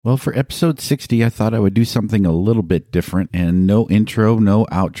Well, for episode 60, I thought I would do something a little bit different and no intro, no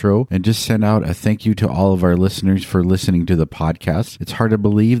outro, and just send out a thank you to all of our listeners for listening to the podcast. It's hard to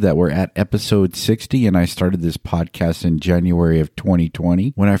believe that we're at episode 60, and I started this podcast in January of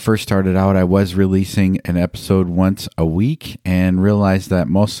 2020. When I first started out, I was releasing an episode once a week and realized that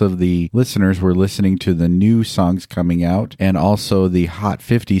most of the listeners were listening to the new songs coming out and also the Hot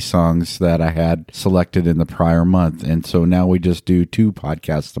 50 songs that I had selected in the prior month. And so now we just do 2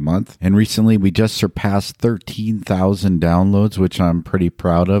 podcasts a month. And recently we just surpassed 13,000 downloads, which I'm pretty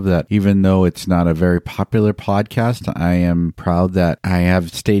proud of. That even though it's not a very popular podcast, I am proud that I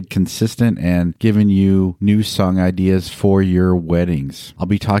have stayed consistent and given you new song ideas for your weddings. I'll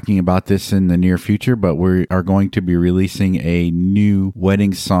be talking about this in the near future, but we are going to be releasing a new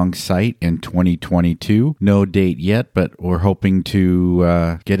wedding song site in 2022. No date yet, but we're hoping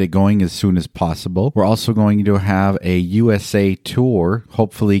to get it going as soon as possible. We're also going to have a USA tour,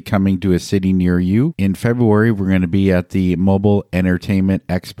 hopefully coming to a city near you. In February, we're going to be at the Mobile Entertainment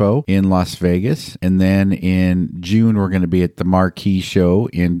Expo in Las Vegas. And then in June, we're going to be at the Marquee Show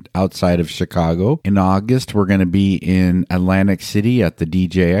outside of Chicago. In August, we're going to be in Atlantic City at the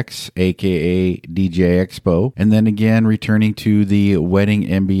DJX, aka DJ Expo. And then again, returning to the Wedding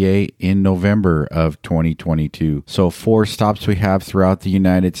MBA in November of 2022. So 4 stops we have throughout the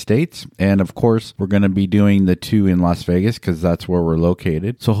United States. And of course, we're going to be doing the 2 in Las Vegas because that's where we're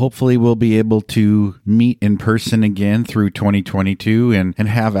located. So hopefully we'll be able to meet in person again through 2022 and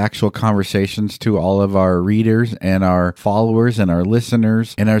have actual conversations to all of our readers and our followers and our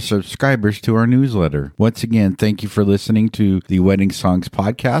listeners and our subscribers to our newsletter. Once again, thank you for listening to the Wedding Songs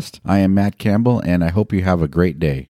podcast. I am Matt Campbell, and I hope you have a great day.